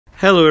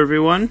Hello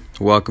everyone,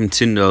 welcome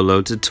to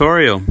NOLO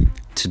tutorial.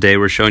 Today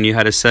we're showing you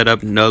how to set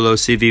up NOLO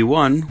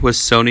CV1 with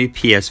Sony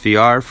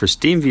PSVR for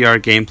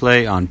SteamVR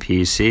gameplay on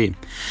PC.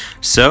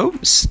 So,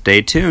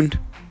 stay tuned.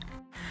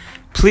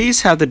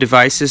 Please have the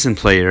devices and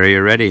play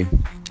area ready.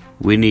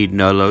 We need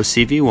NOLO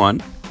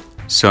CV1,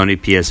 Sony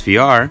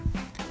PSVR,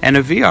 and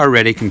a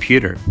VR-ready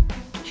computer.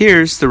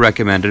 Here's the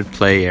recommended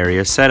play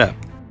area setup.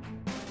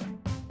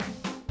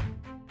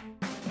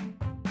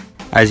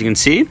 As you can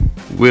see,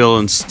 we'll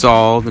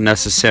install the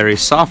necessary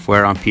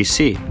software on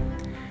PC,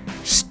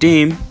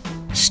 Steam,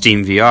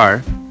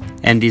 SteamVR,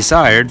 and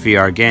desired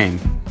VR game.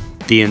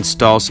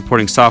 Install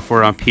supporting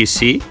software on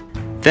PC,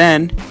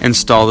 then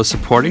install the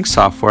supporting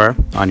software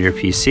on your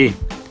PC,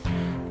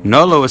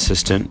 NOLO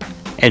Assistant,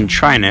 and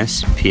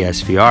Trinus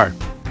PSVR.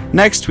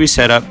 Next, we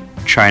set up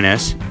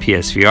Trinus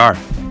PSVR.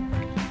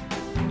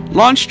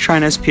 Launch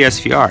Trinus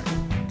PSVR.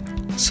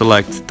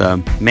 Select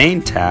the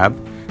Main tab,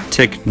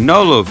 tick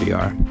NOLO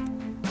VR.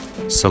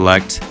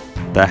 Select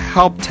the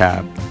Help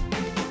tab,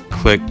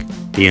 click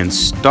the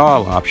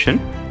Install option,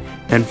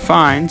 then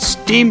find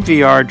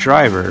SteamVR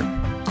driver.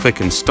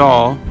 Click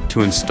Install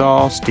to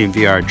install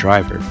SteamVR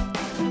driver.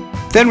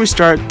 Then we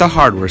start the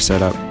hardware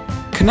setup.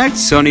 Connect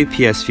Sony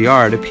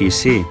PSVR to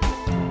PC.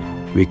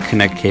 We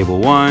connect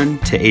cable 1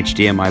 to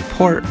HDMI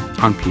port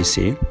on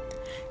PC,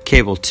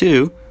 cable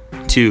 2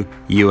 to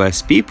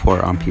USB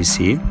port on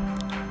PC,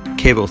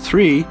 cable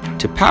 3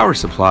 to power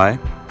supply,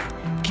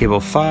 cable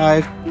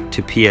 5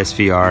 to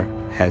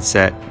PSVR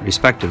headset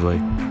respectively.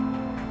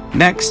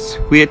 Next,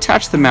 we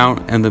attach the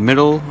mount in the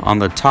middle on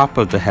the top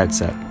of the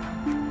headset.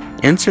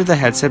 Insert the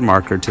headset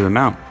marker to the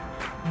mount.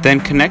 Then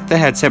connect the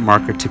headset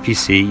marker to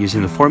PC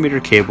using the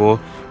 4-meter cable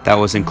that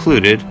was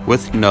included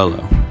with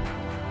NOLO.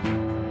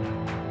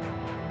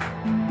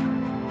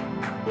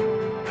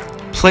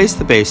 Place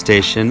the base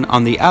station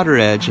on the outer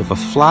edge of a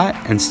flat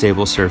and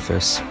stable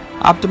surface.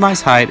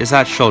 Optimize height is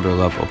at shoulder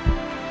level.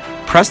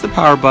 Press the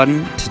power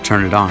button to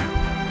turn it on.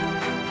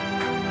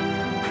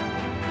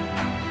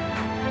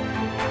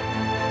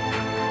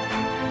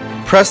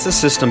 Press the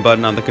system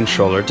button on the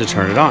controller to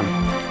turn it on.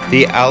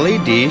 The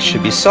LED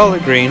should be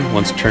solid green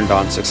once turned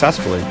on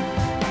successfully.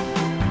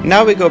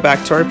 Now we go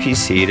back to our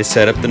PC to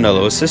set up the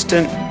NOLO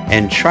Assistant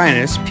and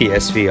Trinus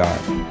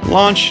PSVR.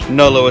 Launch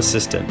NOLO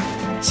Assistant.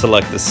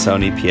 Select the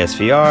Sony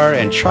PSVR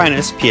and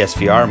Trinus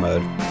PSVR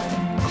mode.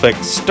 Click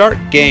Start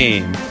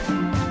Game.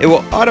 It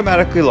will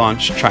automatically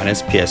launch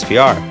Trinus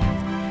PSVR.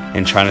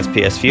 In Trinus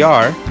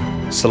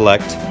PSVR,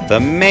 select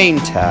the Main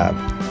tab,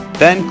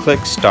 then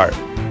click Start.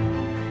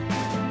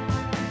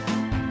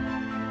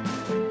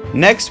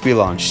 Next, we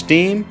launch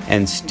Steam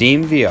and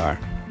SteamVR.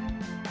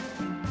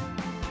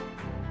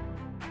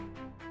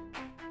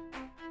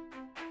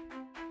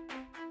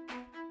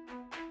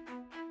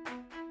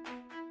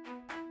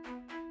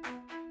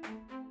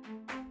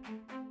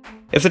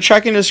 If the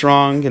tracking is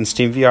wrong in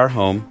SteamVR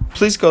Home,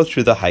 please go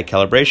through the height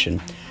calibration.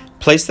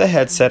 Place the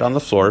headset on the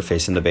floor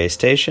facing the base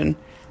station.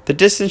 The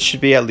distance should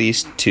be at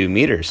least 2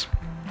 meters.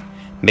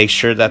 Make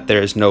sure that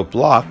there is no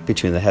block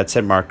between the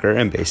headset marker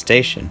and base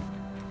station.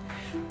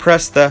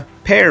 Press the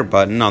Pair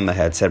button on the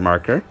headset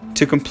marker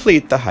to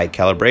complete the height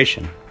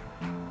calibration.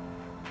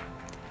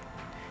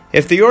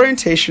 If the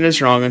orientation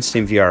is wrong in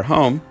SteamVR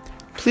Home,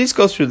 please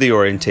go through the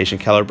orientation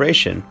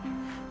calibration.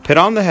 Put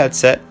on the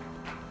headset,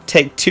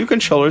 take 2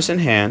 controllers in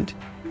hand,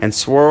 and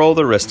swirl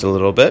the wrist a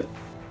little bit.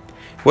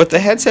 With the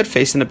headset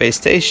facing the base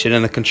station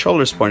and the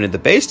controllers pointing at the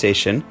base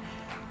station,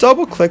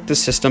 double-click the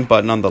system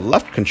button on the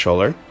left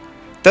controller,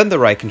 then the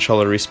right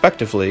controller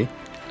respectively,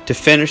 to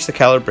finish the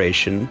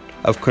calibration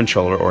of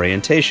controller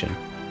orientation.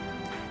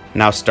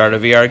 Now start a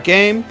VR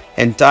game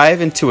and dive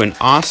into an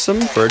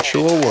awesome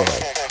virtual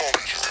world.